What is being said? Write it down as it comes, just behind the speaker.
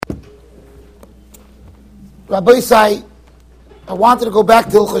Rabbi say, I wanted to go back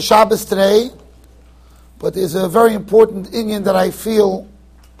to Hilchos Shabbos today, but there's a very important inyan that I feel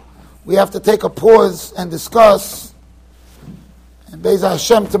we have to take a pause and discuss. And Be'ez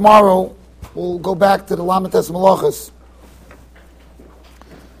Hashem, tomorrow we'll go back to the Lamites Malachas.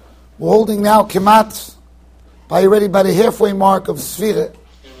 We're holding now Kemat already by the halfway mark of Sefira.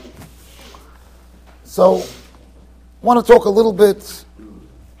 So I want to talk a little bit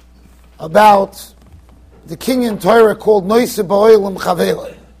about the Kenyan Torah called Nosei BiOl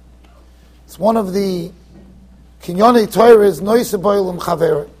Chavero. It's one of the Kenyani Torah is Nosei BiOl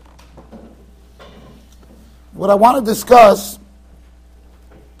Chavero. What I want to discuss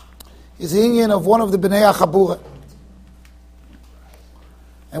is the inyan of one of the Bnei HaChabura.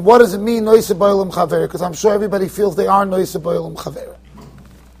 And what does it mean, Nosei BiOl Chavero? Because I'm sure everybody feels they are Nosei BiOl Chavero.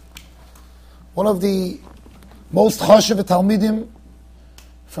 One of the most chashuv talmidim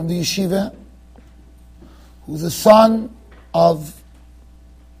from the yeshiva, who's the son of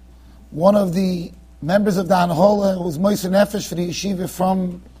one of the members of the Anhola, who was Monsey Nefesh for the yeshiva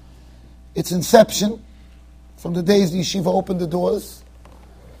from its inception, from the days the yeshiva opened the doors,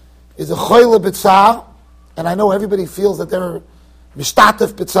 is a choyle b'tzar, and I know everybody feels that they're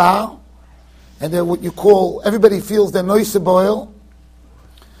mishtatef b'tzar, and they're what you call, everybody feels they're Nosei BiOl.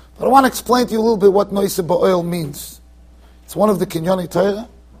 But I want to explain to you a little bit what Nosei BiOl means. It's one of the Kenyani Torah,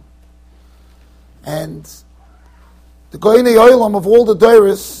 and the Goyinei Olam of all the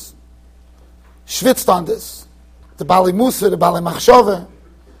Doros schwitzed on this. The Bali Musa, the Bali Machshove,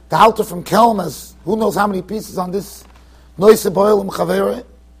 the Halter from Kelmas, who knows how many pieces on this Nosei BiOl Chavero.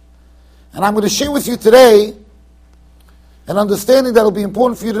 And I'm going to share with you today an understanding that will be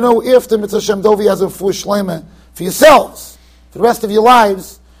important for you to know after Mitzvah Shem Dovi as a Refuah Shelaima for yourselves, for the rest of your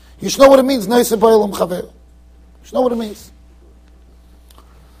lives. You should know what it means, Nosei BiOl Chavero. You should know what it means.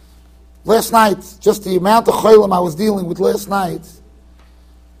 Last night, just the amount of cholim I was dealing with last night,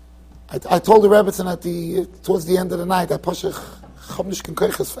 I told the Rebbetzin towards the end of the night, I pashach chavnishkin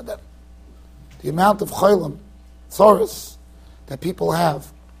koiches for them. The amount of cholim, tzoros, that people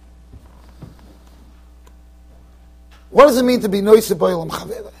have. What does it mean to be Nosei BiOl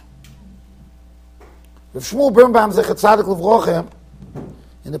Chavero? Rav Shmuel Birnbaum zechet tzadik l'vrocha,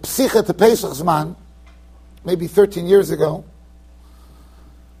 in the Psicha to Pesach Zman, maybe 13 years ago,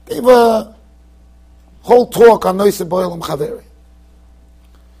 gave a whole talk on Nosei BiOl Chavero.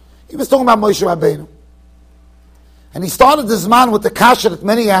 He was talking about Moshe Rabbeinu. And he started the Zman with the kasha that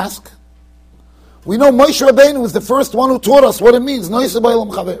many ask. We know Moshe Rabbeinu was the first one who taught us what it means, Nosei BiOl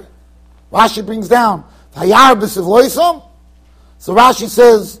Chavero. Rashi brings down, Hayar b'siv loisam. So Rashi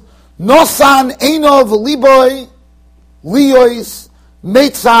says, Nosan eino v'liboy liyois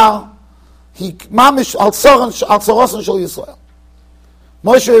meitzah he mamish al tzorosan shel Yisrael.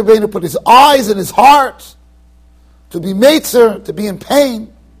 Moshe Rabbeinu put his eyes and his heart to be meitzer, to be in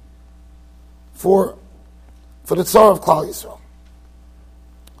pain for the tzar of Klal Yisrael.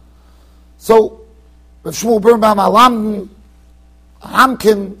 So Rav Shmuel Birnbaum Alamdin,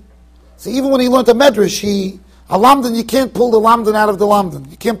 Hamkin, so even when he learned the Medrash, Alamdin, you can't pull the Lamdin out of the Lamdin.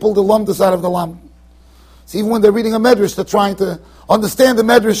 You can't pull the Lumdus out of the Lamdin. So even when they're reading a Medrash, they're trying to understand the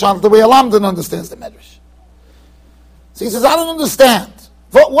Medrash on the way a Lamdin understands the Medrash. So he says, I don't understand.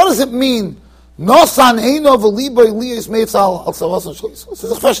 What does it mean? Nosan eino v'liboy liyos meitzal al tzorosan shel Yisrael. He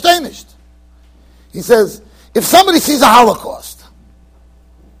says, ich verstehe nicht. He says, if somebody sees a Holocaust,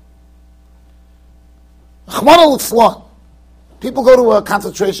 Rachmana litzlan, people go to a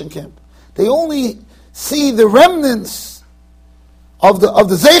concentration camp, they only see the remnants of the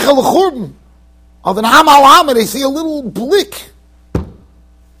zechus l'churban, of an am al am, they see a little blick.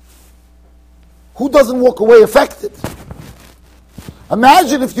 Who doesn't walk away affected?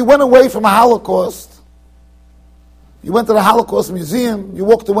 Imagine if you went away from a Holocaust, you went to the Holocaust Museum, you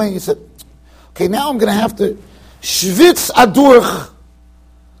walked away and you said, okay, now I'm going to have to schwitz adurch,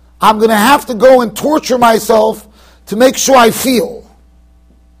 I'm going to have to go and torture myself to make sure I feel.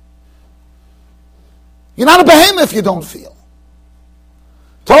 You're not a behemoth if you don't feel.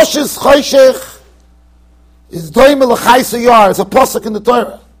 Toshes choshech is doime l'chaysa yar. It's a pasuk in the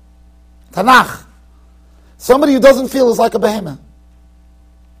Torah. Tanakh. Somebody who doesn't feel is like a behemoth.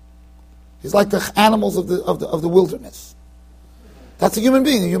 He's like the animals of the wilderness. That's a human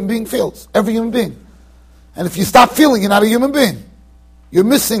being. A human being feels. Every human being. And if you stop feeling, you're not a human being. You're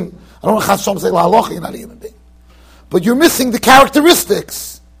missing, I don't know how Chacham say la halacha, you're not a human being. But you're missing the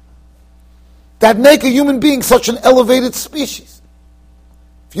characteristics that make a human being such an elevated species.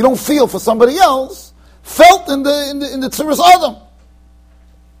 If you don't feel for somebody else, felt in the Tziras Adam.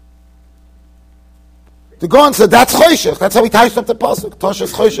 The Gaon said, that's choshech. That's how he ties up the pasuk.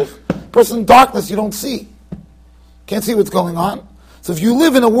 Toshes choshech. Person in darkness you don't see. Can't see what's going on. So if you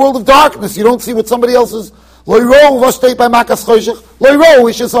live in a world of darkness, you don't see what somebody else is.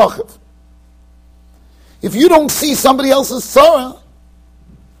 If you don't see somebody else's sorrow,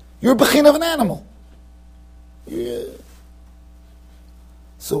 you're a bechin of an animal. Yeah.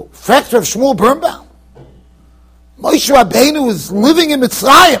 So, factor of Shmuel Birnbaum, Moshe Rabbeinu is living in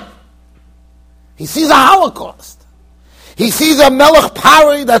Mitzrayim. He sees a Holocaust. He sees a Melech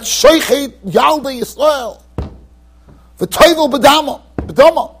Pari that Shoichet Yaldei Yisrael. V'toivel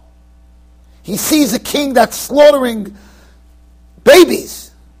B'damo. He sees a king that's slaughtering babies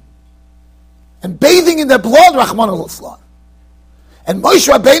and bathing in their blood, Rachmana litzlan. And Moshe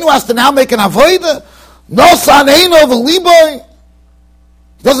Rabbeinu has to now make an avodah. Nosan Eino V'liboy.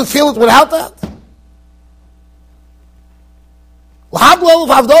 He doesn't feel it without that. L'havdol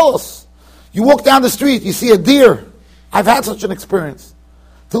v'havdolos. You walk down the street, you see a deer. I've had such an experience.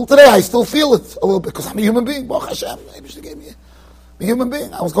 Till today, I still feel it a little bit because I'm a human being. Baruch Hashem, maybe she gave me a human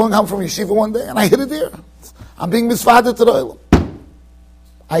being. I was going home from yeshiva one day and I hit a deer. I'm being misfaded to the oil.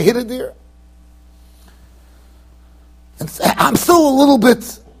 I hit a deer. And I'm still a little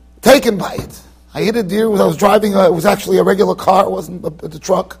bit taken by it. I hit a deer. I was driving. It was actually a regular car. It wasn't the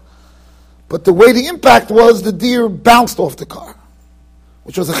truck. But the way the impact was, the deer bounced off the car,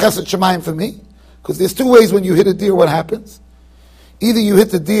 which was a chesed shemayim for me. Because there's two ways when you hit a deer, what happens. Either you hit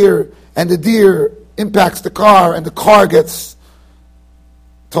the deer, and the deer impacts the car, and the car gets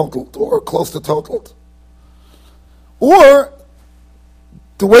totaled, or close to totaled. Or,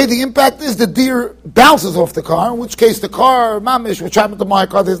 the way the impact is, the deer bounces off the car, in which case the car, mamish, which happened to my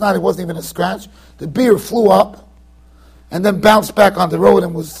car, it wasn't even a scratch. The deer flew up, and then bounced back on the road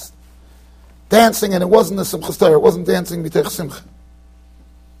and was dancing, and it wasn't a simchas Torah, it wasn't dancing mitech simcha.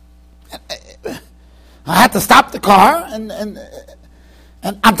 I had to stop the car, and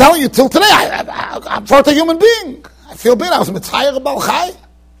I'm telling you, till today, I'm part of a human being. I feel bad. I was mitzayir bal chai. I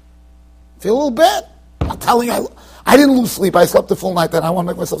feel a little bad. I'm telling you, I didn't lose sleep. I slept the full night, and I want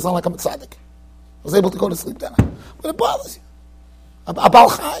to make myself sound like I'm a tzaddik. I was able to go to sleep then. But it bothers you. A bal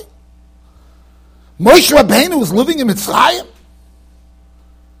chai. Moshe Rabbeinu was living in Mitzrayim.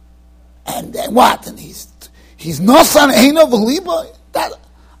 And then what? And he's Nosan Eino V'liboy. That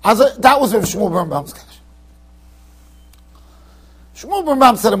was Rav Shmuel Birnbaum's cash. Shmuel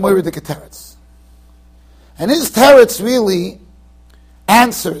Birnbaum said a moiridik teretz. And his teretz really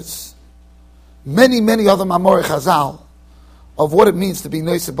answers many, many other Mamorei Chazal of what it means to be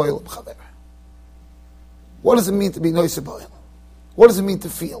Nosei BiOl Chaver. What does it mean to be Nosei BiOl? What does it mean to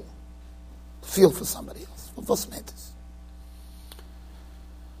feel? To feel for somebody else. What's matters?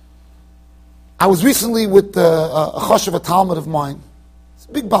 I was recently with a choshev, a Talmud of mine. It's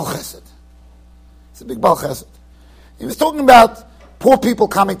a big Baal Chesed. It's a big Baal Chesed. He was talking about poor people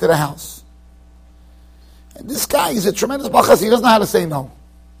coming to the house. And this guy is a tremendous Baal Chesed. He doesn't know how to say no.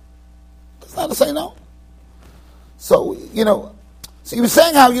 Doesn't know how to say no. So, so he was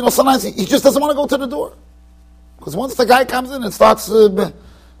saying how, sometimes he just doesn't want to go to the door. Because once the guy comes in and starts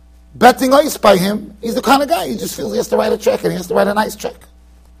betting ice by him, he's the kind of guy, he just feels he has to write a check, and he has to write a nice check.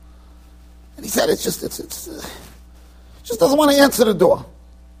 And he said it just doesn't want to answer the door.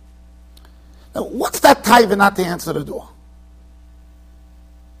 Now, what's that taiva not to answer the door?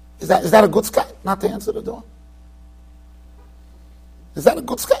 Is that a good skate, not to answer the door? Is that a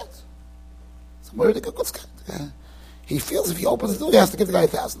good skate? It's a really good skate. Yeah. He feels if he opens the door, he has to give the guy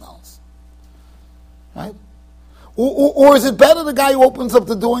 $1,000. Right? Or is it better the guy who opens up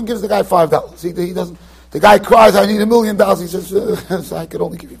the door and gives the guy $5? He doesn't. The guy cries, I need $1 million. He says, so I could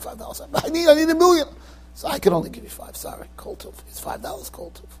only give you $5. I need $1 million. So I could only give you $5. Sorry, cold tooth. It's $5,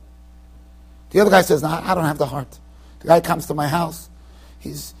 cold tooth. The other guy says, no, I don't have the heart. The guy comes to my house.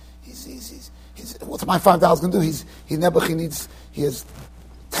 He's what's my $5 going to do? He has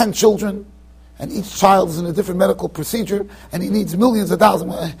 10 children, and each child is in a different medical procedure, and he needs millions of dollars.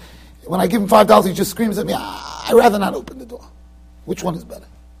 When I give him $5, he just screams at me, I'd rather not open the door. Which one is better?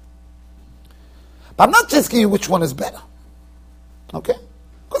 But I'm not asking you which one is better. Okay?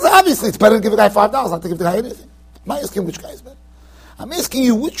 Because obviously it's better to give a guy $5, not to give the guy anything. I'm not asking which guy is better. I'm asking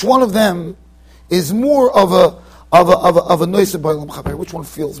you which one of them is more of a Nosei BiOl Chaver. Which one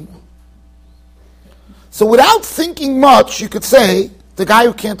feels more? So without thinking much, you could say the guy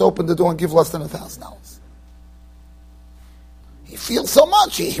who can't open the door and give less than $1,000. He feels so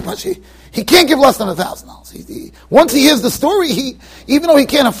much. He can't give less than $1,000. Once he hears the story, even though he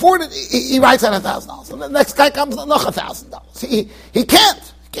can't afford it, he writes out $1,000. And the next guy comes another $1,000. He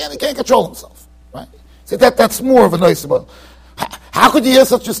can't control himself. Right? So that's more of a Nosei BiOl. How could you hear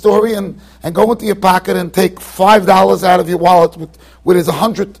such a story and go into your pocket and take $5 out of your wallet with his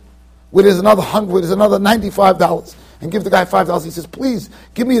another $95, and give the guy $5. He says, please,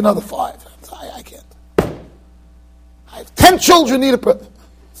 give me another 5. I can't. I have 10 children need a present.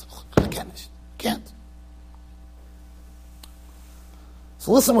 I can't.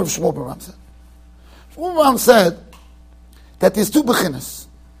 So listen what Shmuel ben Ram said. Shmuel ben Ram said that there's 2 beginnas.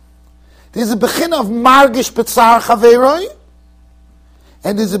 There's a beginna of margish b'tzar chaveroi,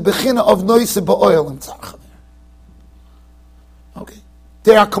 and there's a beginna of Nosei BiOl and tzar chaveroi. Okay.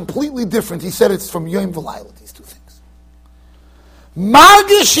 They are completely different. He said it's from Yom V'Layla, these 2 things.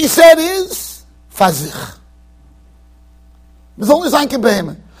 Margish, he said, is fazich. There's only zanke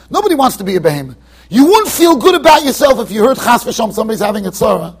behemoth. Nobody wants to be a behemoth. You wouldn't feel good about yourself if you heard chas v'shom somebody's having a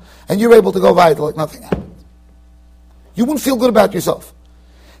tzara and you're able to go vital like nothing happened. You wouldn't feel good about yourself.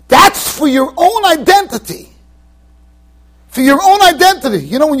 That's for your own identity. For your own identity.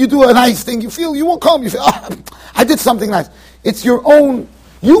 You know, when you do a nice thing, you won't come, you feel, I did something nice. It's your own.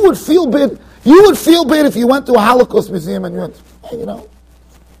 You would feel bad if you went to a Holocaust museum and you went, hey, you know,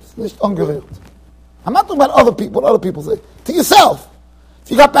 it's nicht ungewillt. I'm not talking about other people, what other people say. To yourself.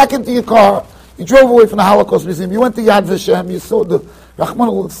 If you got back into your car, you drove away from the Holocaust museum, you went to Yad Vashem, you saw the Rahman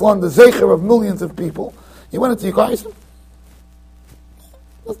al-Islam, the zecher of millions of people, you went into your car, you said,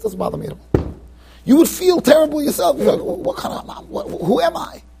 that doesn't bother me at all. You would feel terrible yourself. You're like, what kind of, who am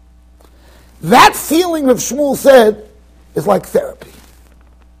I? That feeling of Shmuel said is like therapy.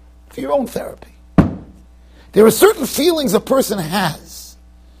 For your own therapy. There are certain feelings a person has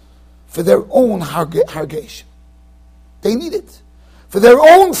for their own hargation. They need it. For their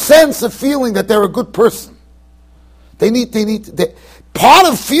own sense of feeling that they're a good person. Part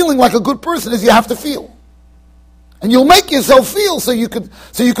of feeling like a good person is you have to feel. And you'll make yourself feel so you could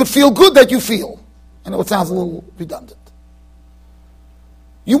feel good that you feel. I know it sounds a little redundant.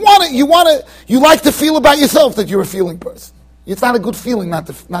 You like to feel about yourself that you're a feeling person. It's not a good feeling not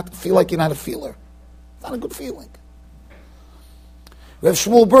to feel like you're not a feeler. It's not a good feeling. Rav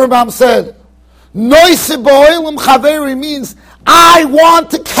Shmuel Birnbaum said, Nosei BiOl chaveri means I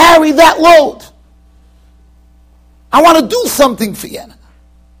want to carry that load. I want to do something for you.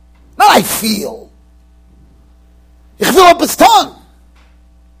 Not I feel. Ich will up his tongue.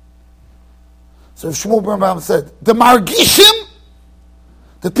 So Shmuel Birnbaum said, the margishim,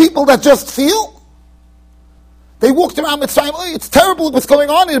 the people that just feel, they walked around Mitzrayim, oh, it's terrible what's going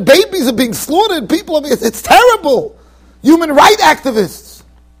on here. Babies are being slaughtered. It's terrible. Human rights activists.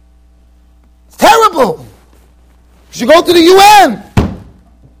 It's terrible. You should go to the UN.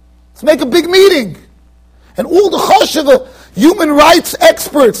 Let's make a big meeting. And all the choshev human rights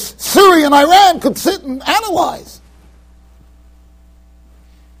experts, Syria and Iran, could sit and analyze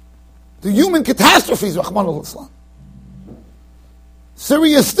the human catastrophes, Rahman al-Islam.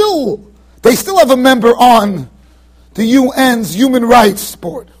 Syria they still have a member on the UN's Human Rights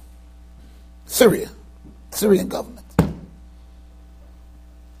Board. Syrian government.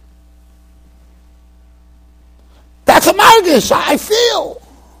 That's a margish, I feel.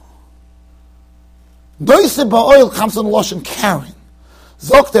 Nosei BiOl comes from the Lashon carrying.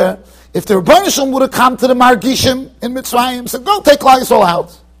 Zokter, if the Rebbeinu Shalom would have come to the margishim in Mitzrayim, said, go take Klal Yisrael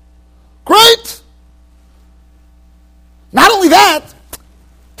out. Great! Not only that,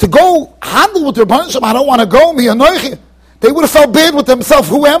 to go handle with the Rebbeinu Shalom, I don't want to go, mi anoichi. They would have felt bad with themselves.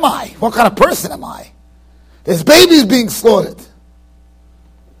 Who am I? What kind of person am I? There's babies being slaughtered.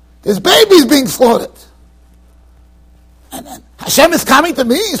 And then Hashem is coming to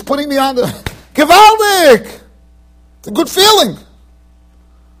me, He's putting me on the Gewaldig! It's a good feeling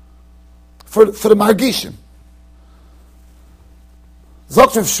for the margishim.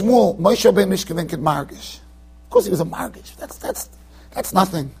 Zogt of Shmuel, Moshe ben Mishkevin margish. Of course, he was a margish. That's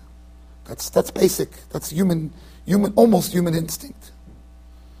nothing. That's basic. That's human, almost human instinct.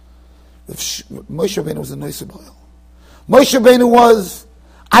 Moshe ben was a Nosei BiOl. Moshe ben was,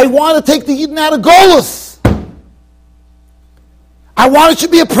 I want to take the Yidden out of Golus. I want it to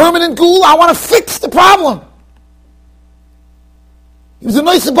be a permanent ghoul. I want to fix the problem. He was a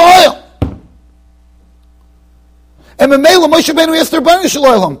Nosei BiOl. And Memela Moshe Benu asked the Rebbeinu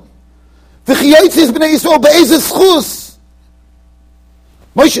Shalom, "V'chiyatzis b'nei Yisrael be'ezeh zechus."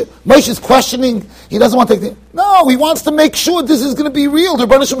 Moshe's questioning. He doesn't want to take the. No, he wants to make sure this is going to be real. The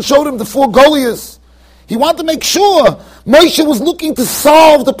Rebbeinu Shalom showed him the 4 Goliaths. He wanted to make sure. Moshe was looking to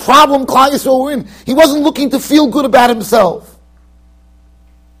solve the problem Klal Yisrael were in. He wasn't looking to feel good about himself.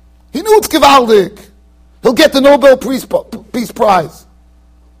 He knew it's gewaldig. He'll get the Nobel Peace Prize.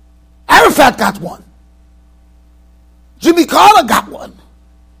 Arafat got one. Jimmy Carter got one.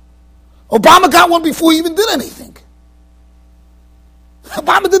 Obama got one before he even did anything.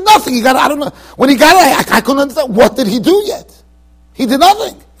 Obama did nothing. He got, I don't know. When he got it, I couldn't understand. What did he do yet? He did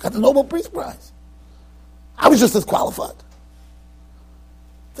nothing. Got the Nobel Peace Prize. I was just as qualified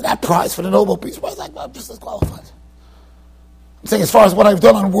for that prize, for the Nobel Peace Prize. I'm just as qualified. I'm saying as far as what I've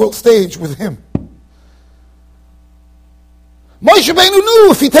done on world stage with him. Moshe Rabbeinu knew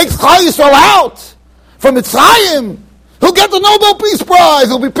if he takes Klal Yisrael out from Mitzrayim, he'll get the Nobel Peace Prize.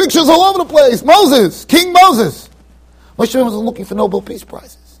 There'll be pictures all over the place. Moses, King Moses. Moshe Rabbeinu wasn't looking for Nobel Peace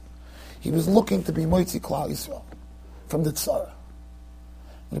Prizes. He was looking to be Moitzi Klal Yisrael from the Tzara.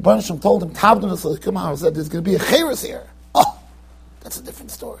 And the Baruch Shem told him, Tavdun come out, said there's going to be a Cheres here. Oh, that's a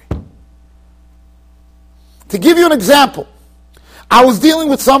different story. To give you an example, I was dealing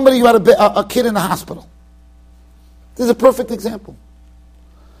with somebody who had a kid in the hospital. This is a perfect example.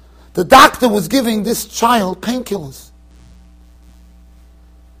 The doctor was giving this child painkillers.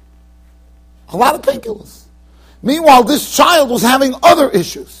 A lot of painkillers. Meanwhile, this child was having other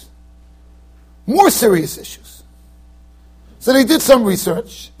issues. More serious issues. So they did some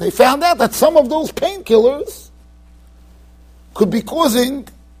research. They found out that some of those painkillers could be causing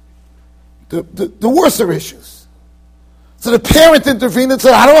the worser issues. So the parent intervened and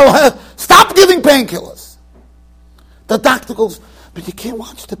said, I don't know, stop giving painkillers. The doctor goes, but you can't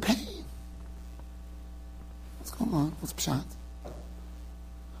watch the pain. What's going on? What's pshat?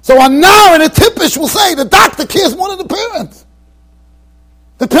 So a nar and a tippish will say the doctor cares more than the parent.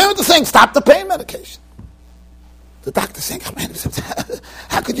 The parent is saying, stop the pain medication. The doctor is saying, oh, man,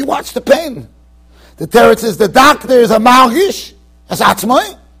 how could you watch the pain? The teretz is the doctor is a margish, as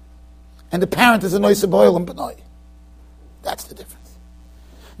atzmai, and the parent is a Nosei BiOl and benoi. That's the difference.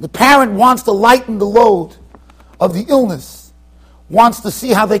 The parent wants to lighten the load of the illness, wants to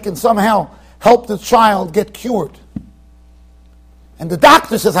see how they can somehow help the child get cured. And the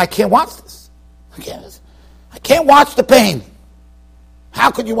doctor says, I can't watch this. I can't watch the pain. How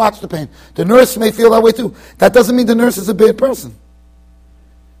could you watch the pain? The nurse may feel that way too. That doesn't mean the nurse is a bad person.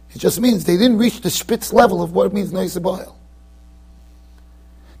 It just means they didn't reach the spitz level of what it means Nosei BiOl.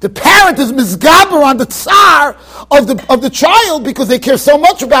 The parent is misgaber on the tsar of the child because they care so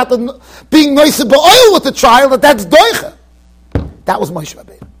much about being Nosei BiOl with the child that's doicha. That was Moshe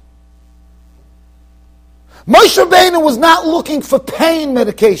Rabbeinu. Moshe Rabbeinu was not looking for pain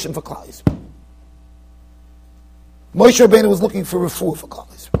medication for Klal Yisrael. Moshe Rabbeinu was looking for Refuah for Klal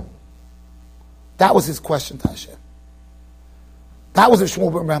Yisrael. That was his question to Hashem. That was the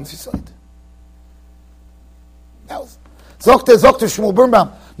Shmuel Birnbaum's side. That was Zokter Shmuel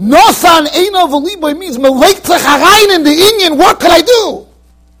Birnbaum. Nosan Eino V'Liboy means Melek Tzacharayin in the Indian. What could I do?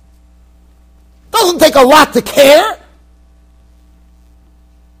 Doesn't take a lot to care.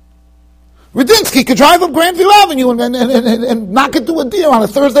 Rudinsky could drive up Grandview Avenue and knock into a deer on a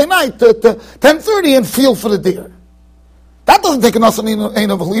Thursday night at 10:30 and feel for the deer. That doesn't take a Nosan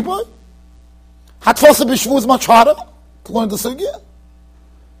Eino V'Liboy. Hatfosa B'Shvu is much harder to learn the sugya.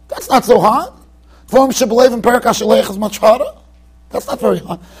 That's not so hard. Dvorim Shebelev and Perak HaShalech is much harder. That's not very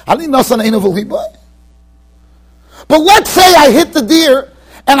hard. I need Nosan Eino V'Liboy. But let's say I hit the deer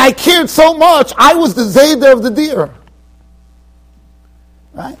and I cared so much, I was the Zayder of the deer.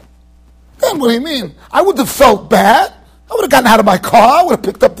 Right? Then what do you mean? I would have felt bad. I would have gotten out of my car. I would have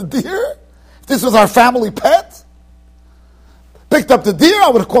picked up the deer. If this was our family pet. Picked up the deer. I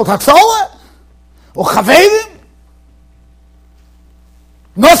would have called Hatzolah. Or Chaverim.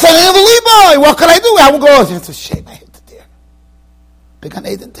 Nosan Eino V'Liboy. What can I do? I would go, oh, it's a shame I hit the deer.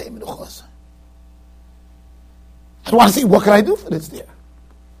 I want to see what can I do for this deer.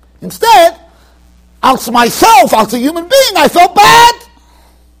 Instead, out to myself, out to a human being, I felt bad.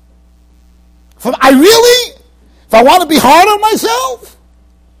 If I want to be hard on myself,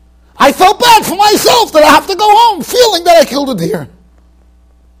 I felt bad for myself that I have to go home feeling that I killed a deer.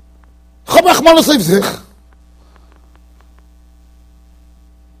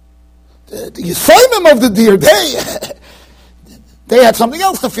 The Yeshivas of the deer, they had something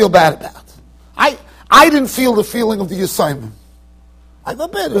else to feel bad about. I didn't feel the feeling of the Yeshivas. I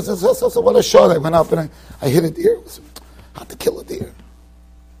felt bad. So what a shot. I went up and I hit a deer. I had to kill a deer.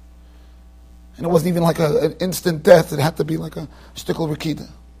 And it wasn't even like an instant death. It had to be like a shtickle rakida.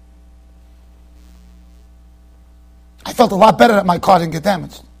 I felt a lot better that my car didn't get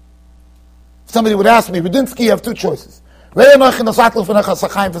damaged. If somebody would ask me, Rudinsky, you have two choices. You have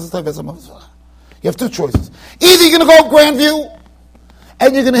two choices. Either you're going to go up Grandview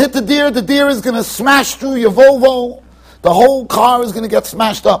and you're going to hit the deer is going to smash through your Volvo, the whole car is going to get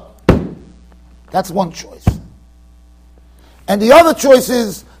smashed up. That's one choice. And the other choice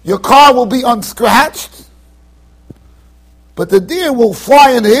is your car will be unscratched, but the deer will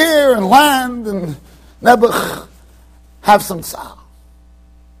fly in the air and land and never have some tzar.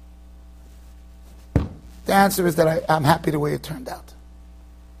 The answer is that I'm happy the way it turned out.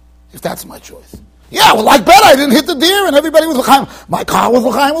 If that's my choice. Yeah, well, I bet I didn't hit the deer, and everybody was l'chaim. My car was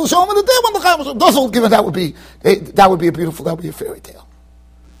l'chaim. We'll show him the deer when l'chaim was. Those all given that would be a beautiful. That would be a fairy tale.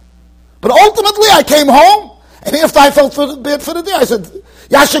 But ultimately, I came home, and after I felt bad for the deer, I said,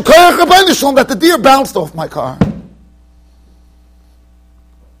 "Yasher koyach Rabbeinu Shalom," that the deer bounced off my car.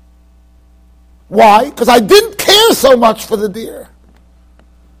 Why? Because I didn't care so much for the deer.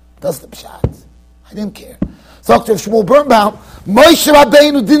 That's the pshat. I didn't care. So Dr. Shmuel Birnbaum, Moshe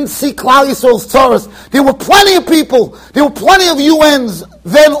Rabbeinu didn't see Klal Yisrael's Tzaras. There were plenty of people, there were plenty of UNs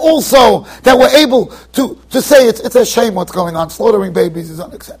then also that were able to say it's a shame what's going on. Slaughtering babies is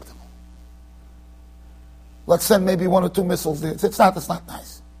unacceptable. Let's send maybe 1 or 2 missiles there. That's not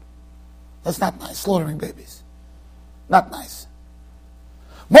nice. That's not nice. Slaughtering babies. Not nice.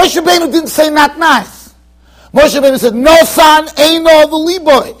 Moshe Rabbeinu didn't say not nice. Moshe Rabbeinu said, no son, eino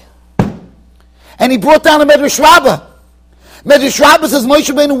v'liboy. And he brought down a Medrash Rabbah. Medrash Rabbah says Moshe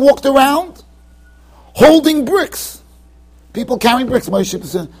Rabbeinu walked around holding bricks. People carrying bricks. Moshe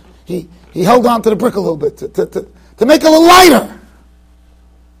said he held on to the brick a little bit to make it a little lighter.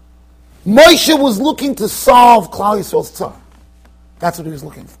 Moshe was looking to solve Klal Yisrael's tzar. That's what he was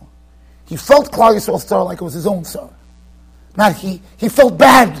looking for. He felt Klal Yisrael's tzar like it was his own tzar. Not he felt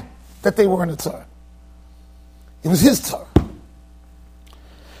bad that they were in a tzar. It was his tzar.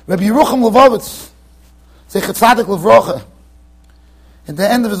 Rabbi Yerucham Levovitz, zechus tzadik levrocha, in the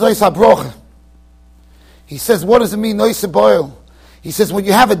end of his Ois HaBrocha, he says, what does it mean, Nosei BiOl? He says, when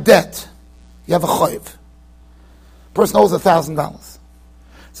you have a debt, you have a choiv. Person owes $1,000.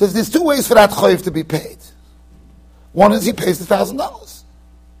 Says there's 2 ways for that choiv to be paid. One is he pays the $1,000.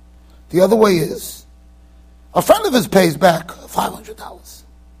 The other way is a friend of his pays back $500.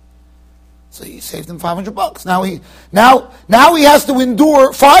 So he saved him $500. Now he has to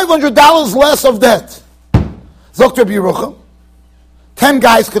endure $500 less of debt. Zok Rabbi Yerucham, 10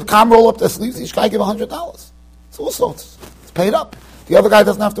 guys could come, roll up their sleeves, each guy give $100. So also it's paid up. The other guy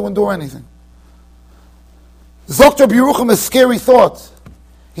doesn't have to endure anything. Zok Rabbi Yerucham, a scary thought.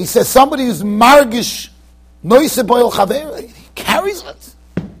 He says somebody who's margish Nosei BiOl Chavero, he carries it.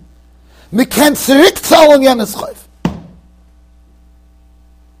 Miken tzirik tzal on yenes chayv.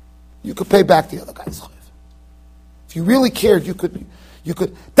 You could pay back the other guy's chayv. If you really cared, you could.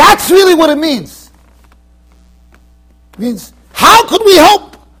 That's really what it means. It means, how could we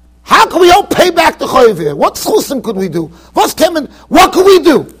help? How can we help pay back the chayv here? What solution could we do? What could we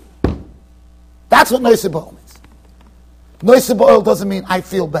do? That's what Nosei BiOl means. Nosei BiOl doesn't mean I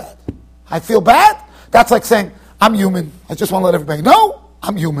feel bad. I feel bad? That's like saying, I'm human. I just want to let everybody know,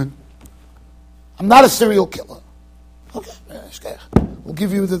 I'm human. I'm not a serial killer. Okay, we'll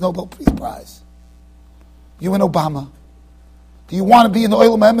give you the Nobel Peace Prize. You and Obama. Do you want to be in the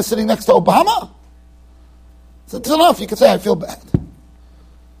oil of sitting next to Obama? So it's enough. You could say, I feel bad.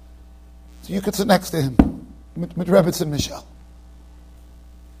 So you could sit next to him. With Rebitz and Michelle.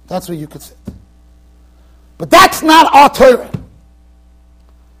 That's where you could sit. But that's not our Torah.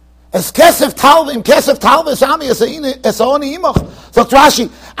 Es kesef talve shami esaoni imach. So Rashi,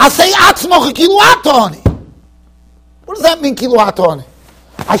 asay atzmoch kilu atoni. What does that mean, kilu atoni?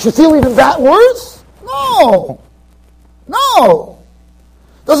 I should feel even that worse? No.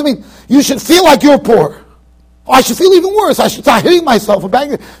 Doesn't mean you should feel like you're poor. Or I should feel even worse. I should start hitting myself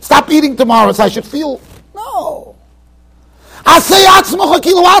or stop eating tomorrow. So I should feel, no. Asay atzmoch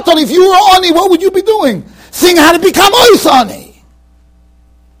kilu atoni. If you were oni, what would you be doing? Seeing how to become ois oni.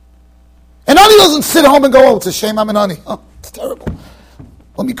 An ani doesn't sit home and go, oh, it's a shame I'm an ani. Oh, it's terrible.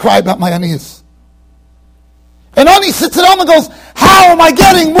 Let me cry about my anis. An ani sits at home and goes, how am I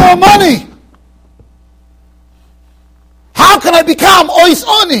getting more money? How can I become ois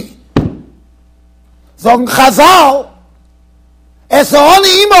ani? Sagen Chazal, es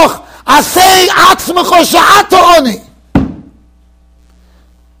ani imoch, asei atzmecho she'ato ani.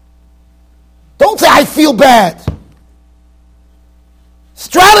 Don't say, I feel bad.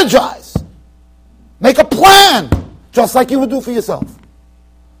 Strategize. Make a plan, just like you would do for yourself.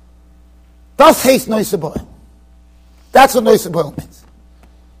 Das heißt Nosei BiOl. That's what Nosei BiOl means.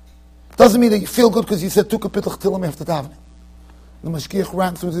 Doesn't mean that you feel good because you said two kapitel chtilim after davening. The mashgiach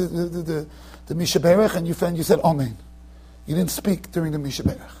ran through the mishaberach and you said amen. You didn't speak during the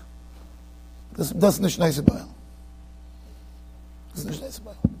mishaberach. That's nicht Nosei BiOl. That's nicht Nosei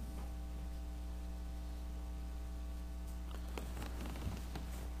BiOl.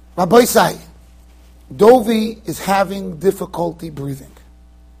 Rabbi say, Dovi is having difficulty breathing.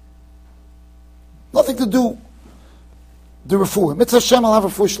 Nothing to do the Refuah. Mitzvah Hashem, I'll have a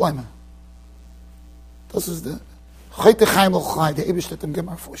Refuah Shelaima. This is the Chaim l'chai, the Eibush let them give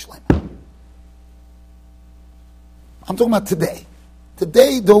my Refuah Shelaima. I'm talking about today.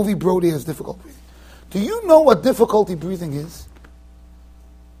 Today, Dovi Brody has difficulty breathing. Do you know what difficulty breathing is?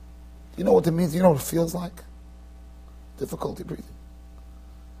 Do you know what it means? Do you know what it feels like? Difficulty breathing.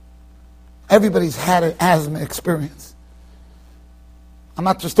 Everybody's had an asthma experience. I'm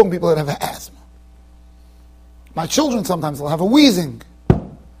not just talking people that have asthma. My children sometimes will have a wheezing.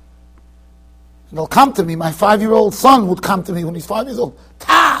 And they'll come to me. My 5-year-old son would come to me when he's 5 years old.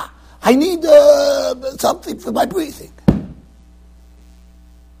 Ta! I need something for my breathing.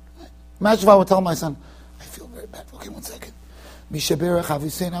 Imagine if I would tell my son, I feel very bad. Okay, 1 second.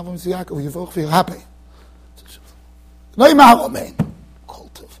 Happy.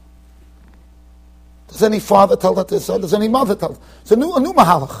 Does any father tell that to his son? Does any mother tell? It's a new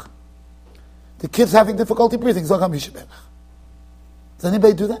mahalach. The kid's having difficulty breathing. Does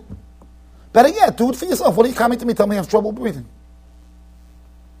anybody do that? Better yet, do it for yourself. What are you coming to me? Tell me you have trouble breathing.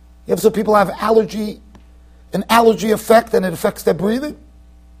 You have some people have an allergy effect, and it affects their breathing.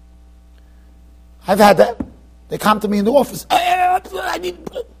 I've had that. They come to me in the office. I need.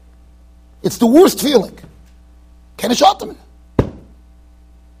 It's the worst feeling. Can I shot them?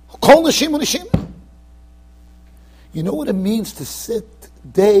 Call Nishim. You know what it means to sit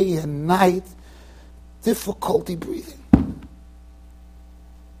day and night, difficulty breathing,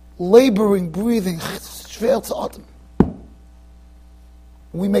 laboring breathing. Schwer zu atmen.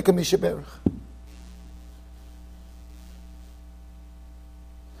 We make a mishaberach.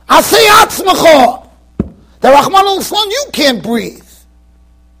 Asay atzmacha. The Rahman al-Islam, you can't breathe.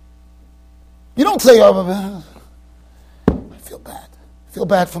 You don't say, oh, I feel bad. I feel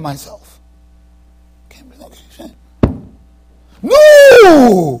bad for myself. Can't breathe. Okay.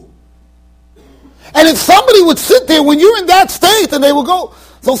 No! And if somebody would sit there when you're in that state and they would go,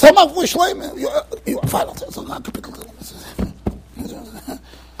 so some of Shelaima, you're final.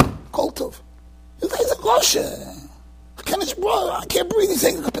 Koltov. It's a Russia. I can't breathe. He's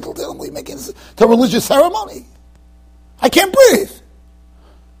saying capital deal. We're making it a religious ceremony. I can't breathe.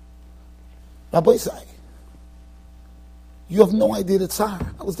 Rabbi say, you have no idea the tsar.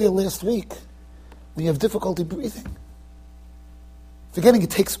 I was there last week. When you have difficulty breathing, forgetting it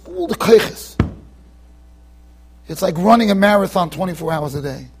takes all the koiches. It's like running a marathon 24 hours a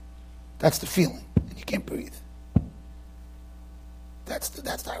day. That's the feeling, and you can't breathe. That's the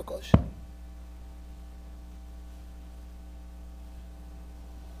Harakosh.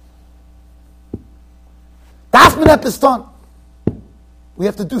 We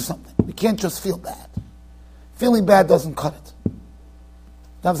have to do something. We can't just feel bad. Feeling bad doesn't cut it.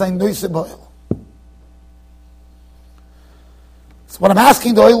 That's like Nosei BiOl. So what I'm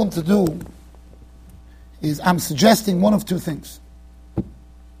asking the Olam to do is I'm suggesting one of two things.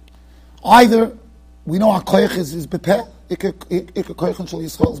 Either we know our koich is bepeh,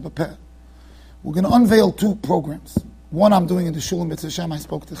 we're going to unveil 2 programs. One I'm doing in the Shul in Mitzvah. I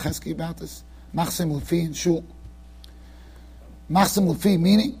spoke to Chesky about this. Machsom in Shul. Machsom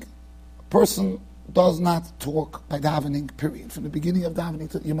meaning a person does not talk by davening, period. From the beginning of davening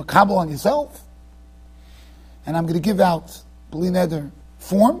to you're makabel on yourself. And I'm going to give out bli neder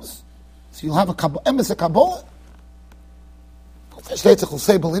forms. So you'll have a Kabbalah. Will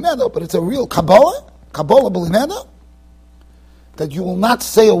say bli neder, but it's a real Kabbalah bli neder, that you will not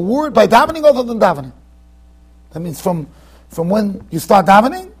say a word by davening other than davening. That means from when you start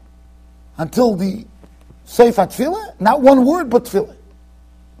davening until the Sefer Tefillah, not one word but Tefillah.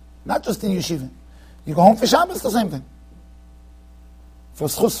 Not just in Yeshiva. You go home for Shabbos, the same thing. For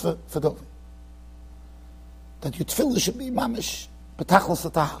zechus for Dovi. That your Tefillah should be mamish, betachlos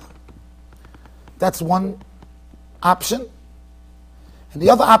atahar. That's one option. And the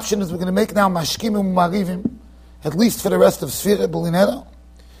other option is we're going to make now mashkim u'marivim, at least for the rest of Sefira B'linera,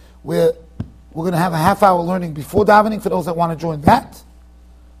 where we're going to have a half-hour learning before davening for those that want to join that,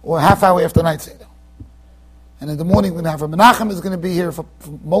 or a half-hour after night seder. And in the morning we're going to have Machsom is going to be here for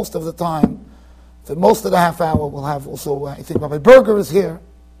most of the time. For most of the half-hour we'll have also, I think Rabbi Berger is here.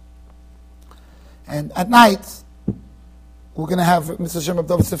 And at night we're going to have Mr. Shem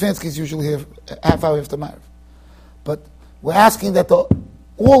David Stefanski is usually here a half-hour after Ma'ariv. But we're asking that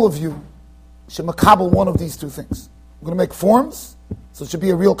all of you should makabel one of these 2 things. We're going to make forms, so it should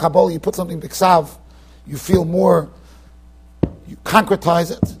be a real Kabbalah. You put something b'ksav, you feel more, you concretize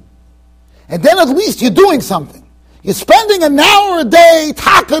it. And then at least you're doing something. You're spending an hour a day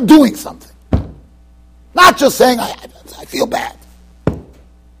taka doing something. Not just saying, I feel bad.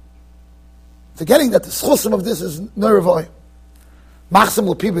 Forgetting that the zechus of this is Refuah. Machsom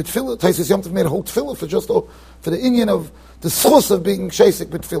will be tefillah. Taisus Yom Tov made a whole tefillah for the inyan of the zechus of being sheisik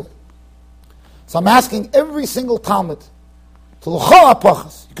b'tefillah. So I'm asking every single Talmud to l'chol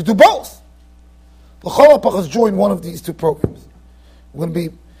ha'pachas. You could do both. L'chol ha'pachas join one of these 2 programs. We're going to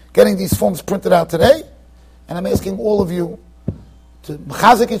be getting these forms printed out today, and I'm asking all of you to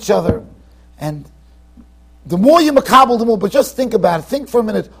mechazik each other, and the more you makabel, the more, but just think about it. Think for a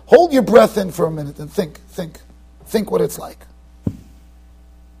minute. Hold your breath in for a minute and think what it's like.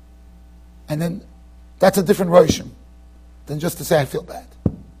 And then that's a different roshim than just to say I feel bad.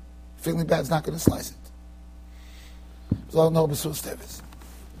 Feeling bad is not going to slice it. So no besus tevis.